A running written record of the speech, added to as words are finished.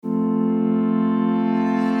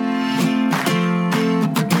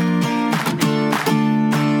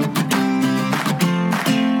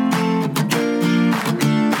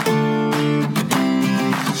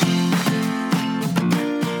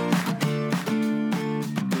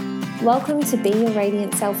Welcome to Be Your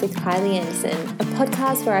Radiant Self with Kylie Anderson, a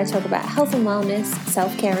podcast where I talk about health and wellness,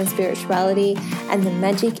 self-care and spirituality, and the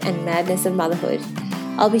magic and madness of motherhood.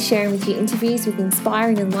 I'll be sharing with you interviews with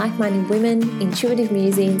inspiring and like-minded women, intuitive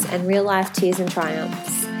musings, and real-life tears and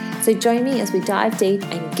triumphs. So join me as we dive deep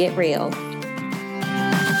and get real.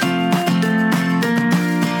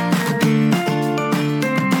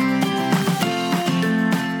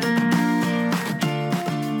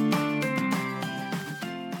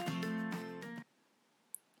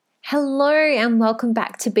 Hello and welcome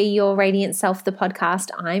back to Be Your Radiant Self, the podcast.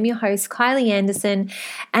 I'm your host, Kylie Anderson,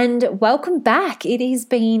 and welcome back. It has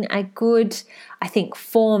been a good,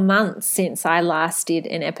 4 months since I last did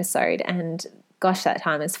an episode, and gosh, that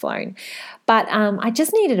time has flown. But I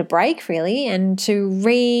just needed a break really, and to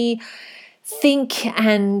rethink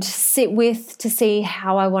and sit with to see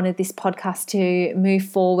how I wanted this podcast to move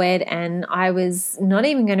forward, and I was not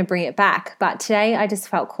even going to bring it back, but today I just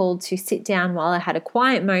felt called to sit down while I had a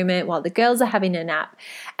quiet moment while the girls are having a nap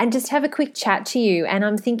and just have a quick chat to you. And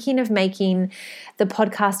I'm thinking of making the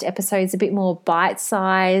podcast episodes a bit more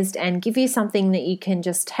bite-sized and give you something that you can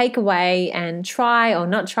just take away and try or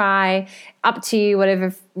not try, up to you,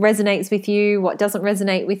 whatever resonates with you, what doesn't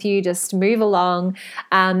resonate with you, just move along,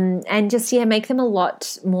 and just, make them a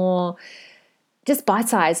lot more just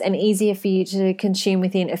bite-sized and easier for you to consume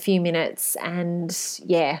within a few minutes. And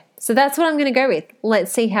so that's what I'm going to go with.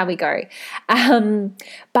 Let's see how we go.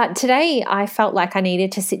 But today I felt like I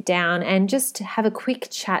needed to sit down and just have a quick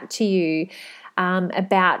chat to you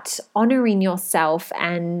about honoring yourself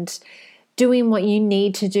and doing what you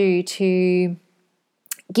need to do to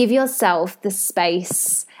give yourself the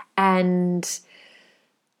space and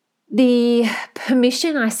the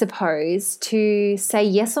permission, I suppose, to say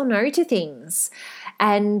yes or no to things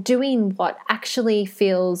and doing what actually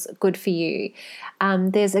feels good for you.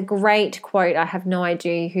 There's a great quote, I have no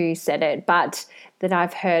idea who said it, but that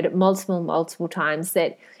I've heard multiple times,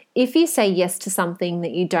 that if you say yes to something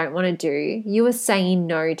that you don't want to do, you are saying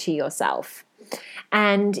no to yourself.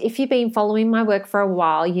 And if you've been following my work for a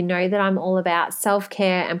while, you know that I'm all about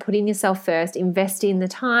self-care and putting yourself first, investing the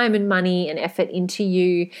time and money and effort into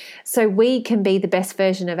you so we can be the best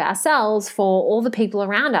version of ourselves for all the people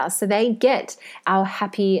around us, so they get our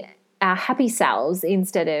happy selves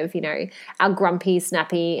instead of, our grumpy,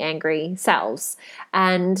 snappy, angry selves.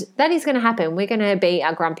 And that is going to happen. We're going to be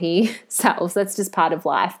our grumpy selves. That's just part of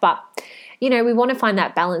life. But we want to find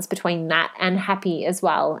that balance between that and happy as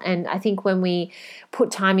well. And I think when we put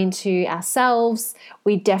time into ourselves,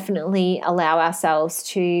 we definitely allow ourselves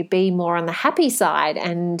to be more on the happy side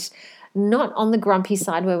and not on the grumpy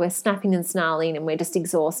side where we're snapping and snarling and we're just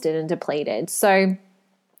exhausted and depleted. So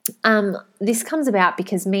this comes about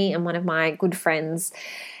because me and one of my good friends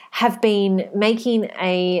have been making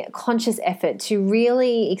a conscious effort to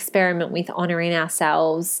really experiment with honoring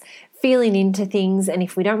ourselves, feeling into things, and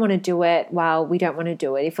if we don't want to do it, well, we don't want to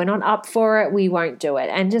do it. If we're not up for it, we won't do it.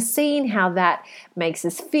 And just seeing how that makes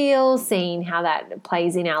us feel, seeing how that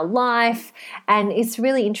plays in our life. And it's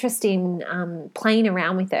really interesting playing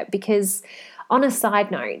around with it, because on a side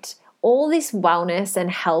note, all this wellness and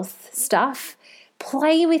health stuff,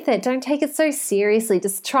 play with it. Don't take it so seriously.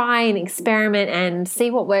 Just try and experiment and see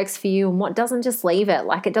what works for you, and what doesn't, just leave it.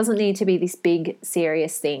 Like, it doesn't need to be this big,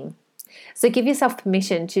 serious thing. So give yourself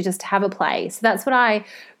permission to just have a play. So that's what I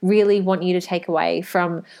really want you to take away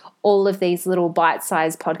from all of these little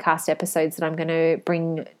bite-sized podcast episodes that I'm going to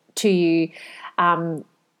bring to you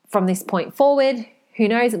from this point forward. Who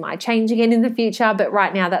knows, it might change again in the future, but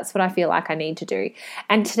right now that's what I feel like I need to do.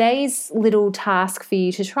 And today's little task for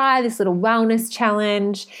you to try, this little wellness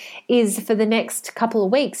challenge, is for the next couple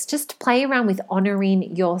of weeks, just to play around with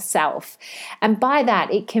honoring yourself. And by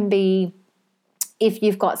that, it can be if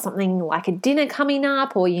you've got something like a dinner coming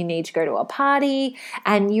up, or you need to go to a party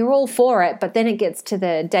and you're all for it, but then it gets to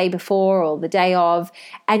the day before or the day of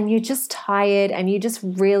and you're just tired and you just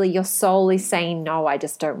really, your soul is saying, no, I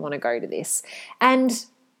just don't want to go to this. And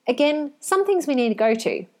again, some things we need to go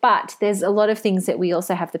to, but there's a lot of things that we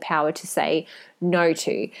also have the power to say no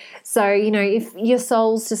to. So, if your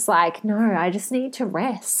soul's just like, no, I just need to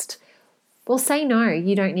rest, well, say no.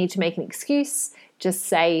 You don't need to make an excuse. Just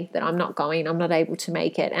say that I'm not able to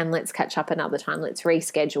make it, and let's catch up another time. Let's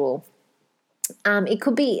reschedule. It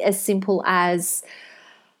could be as simple as,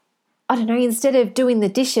 instead of doing the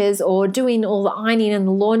dishes or doing all the ironing and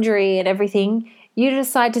the laundry and everything, you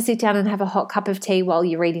decide to sit down and have a hot cup of tea while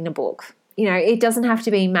you're reading a book. It doesn't have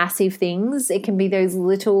to be massive things. It can be those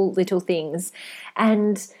little things.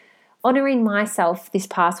 And honoring myself this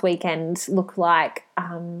past weekend looked like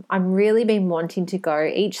I'm really been wanting to go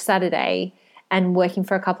each Saturday and working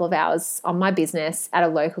for a couple of hours on my business at a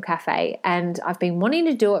local cafe. And I've been wanting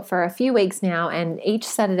to do it for a few weeks now, and each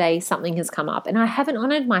Saturday something has come up and I haven't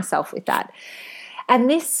honored myself with that. And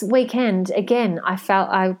this weekend, again, I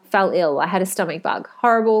felt ill. I had a stomach bug,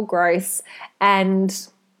 horrible, gross, and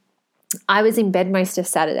I was in bed most of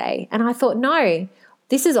Saturday. And I thought, no,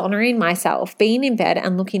 this is honoring myself, being in bed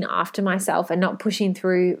and looking after myself and not pushing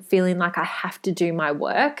through, feeling like I have to do my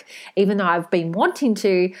work, even though I've been wanting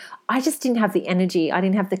to. I just didn't have the energy. I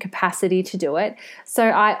didn't have the capacity to do it. So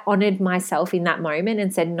I honored myself in that moment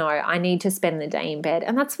and said, no, I need to spend the day in bed.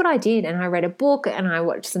 And that's what I did. And I read a book and I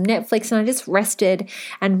watched some Netflix and I just rested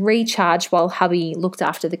and recharged while hubby looked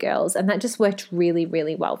after the girls. And that just worked really,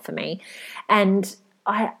 really well for me. And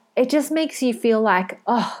it just makes you feel like,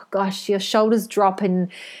 oh gosh, your shoulders drop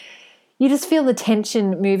and you just feel the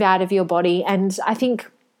tension move out of your body. And I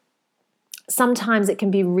think sometimes it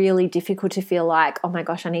can be really difficult to feel like, oh my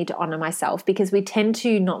gosh, I need to honor myself, because we tend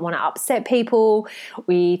to not want to upset people.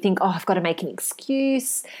 We think, oh, I've got to make an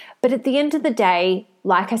excuse. But at the end of the day,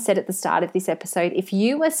 like I said at the start of this episode, if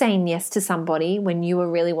you were saying yes to somebody when you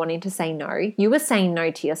were really wanting to say no, you were saying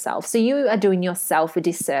no to yourself. So you are doing yourself a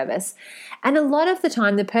disservice. And a lot of the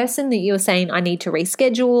time, the person that you're saying, I need to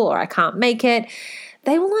reschedule or I can't make it,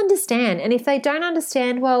 they will understand. And if they don't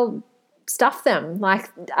understand, well, stuff them. Like,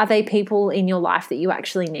 are they people in your life that you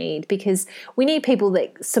actually need? Because we need people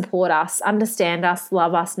that support us, understand us,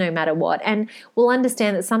 love us no matter what. And will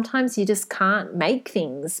understand that sometimes you just can't make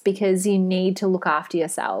things because you need to look after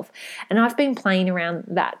yourself. And I've been playing around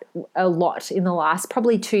that a lot in the last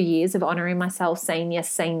probably 2 years of honoring myself, saying yes,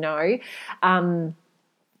 saying no.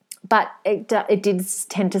 But it did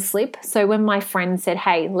tend to slip. So when my friend said,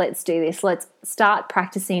 hey, let's do this, let's start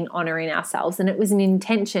practicing honoring ourselves. And it was an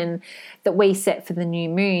intention that we set for the new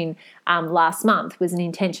moon last month, was an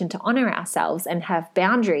intention to honor ourselves and have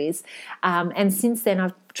boundaries. And since then,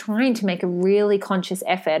 I've trying to make a really conscious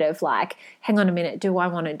effort of like, hang on a minute, do I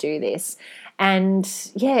want to do this? And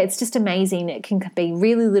yeah, it's just amazing. It can be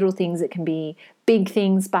really little things. It can be big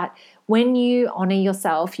things. But when you honor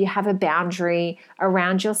yourself, you have a boundary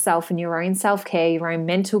around yourself and your own self-care, your own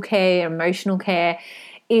mental care, emotional care.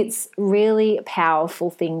 It's really a powerful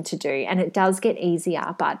thing to do, and it does get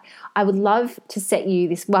easier. But I would love to set you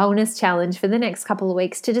this wellness challenge for the next couple of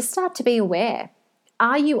weeks to just start to be aware.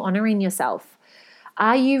 Are you honoring yourself?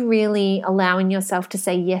 Are you really allowing yourself to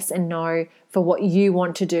say yes and no for what you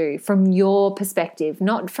want to do from your perspective,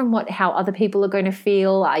 not from how other people are going to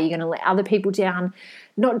feel? Are you going to let other people down?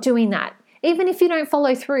 Not doing that. Even if you don't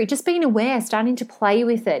follow through, just being aware, starting to play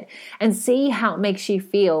with it and see how it makes you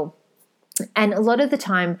feel. And a lot of the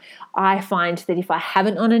time, I find that if I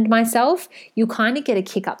haven't honored myself, you kind of get a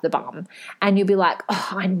kick up the bum and you'll be like, oh,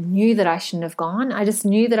 I knew that I shouldn't have gone. I just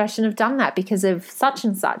knew that I shouldn't have done that because of such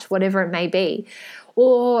and such, whatever it may be.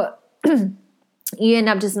 Or you end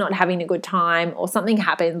up just not having a good time, or something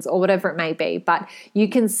happens, or whatever it may be. But you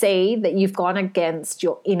can see that you've gone against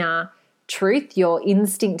your inner truth, your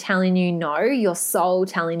instinct telling you no, your soul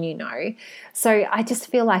telling you no. So I just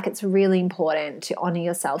feel like it's really important to honor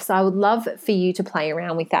yourself. So I would love for you to play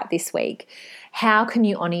around with that this week. How can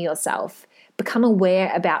you honor yourself? Become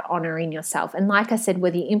aware about honoring yourself. And like I said,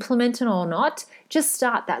 whether you implement it or not, just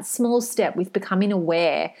start that small step with becoming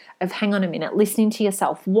aware of, hang on a minute, listening to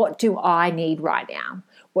yourself. What do I need right now?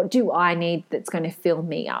 What do I need that's going to fill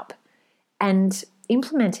me up? And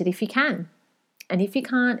implement it if you can. And if you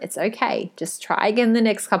can't, it's okay. Just try again the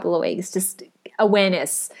next couple of weeks. Just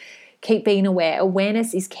awareness. Keep being aware.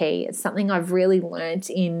 Awareness is key. It's something I've really learned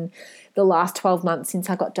in the last 12 months since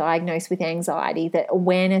I got diagnosed with anxiety, that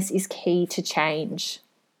awareness is key to change.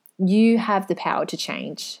 You have the power to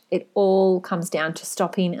change. It all comes down to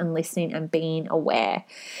stopping and listening and being aware.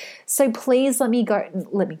 So please let me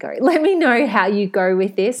know how you go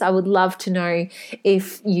with this. I would love to know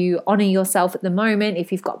if you honor yourself at the moment,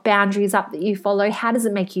 if you've got boundaries up that you follow, how does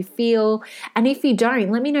it make you feel? And if you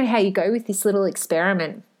don't, let me know how you go with this little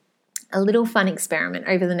experiment, a little fun experiment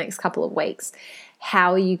over the next couple of weeks.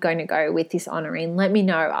 How are you going to go with this honoring? Let me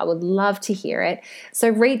know. I would love to hear it. So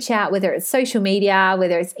reach out, whether it's social media,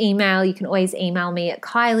 whether it's email. You can always email me at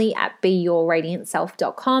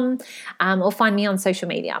kylie@beyourradiantself.com, or find me on social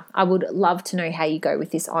media. I would love to know how you go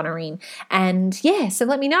with this honoring. And yeah, so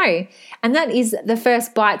let me know. And that is the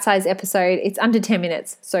first bite-sized episode. It's under 10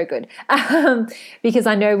 minutes. So good. Because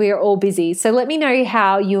I know we are all busy. So let me know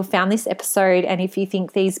how you found this episode, and if you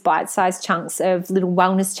think these bite-sized chunks of little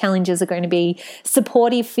wellness challenges are going to be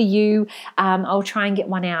supportive for you. I'll try and get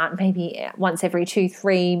one out maybe once every 2,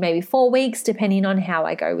 3, maybe 4 weeks, depending on how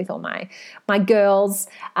I go with all my girls.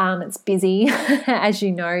 It's busy, as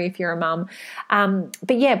you know, if you're a mum.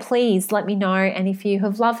 But yeah, please let me know. And if you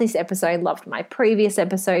have loved this episode, loved my previous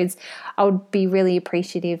episodes, I would be really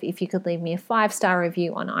appreciative if you could leave me a 5-star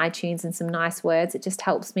review on iTunes and some nice words. It just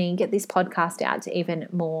helps me get this podcast out to even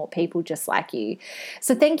more people just like you.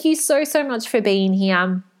 So thank you so much for being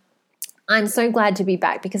here. I'm so glad to be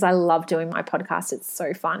back because I love doing my podcast. It's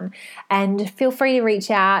so fun. And feel free to reach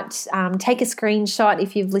out, take a screenshot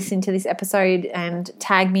if you've listened to this episode and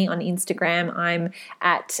tag me on Instagram. I'm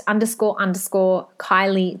at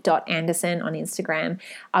 __Kylie.Anderson on Instagram.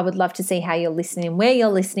 I would love to see how you're listening, where you're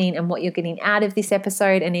listening, and what you're getting out of this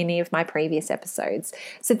episode and any of my previous episodes.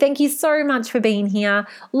 So thank you so much for being here.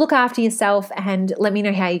 Look after yourself and let me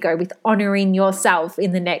know how you go with honoring yourself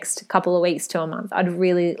in the next couple of weeks to a month. I'd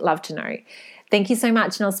really love to know. Thank you so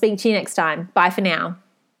much, and I'll speak to you next time. Bye for now.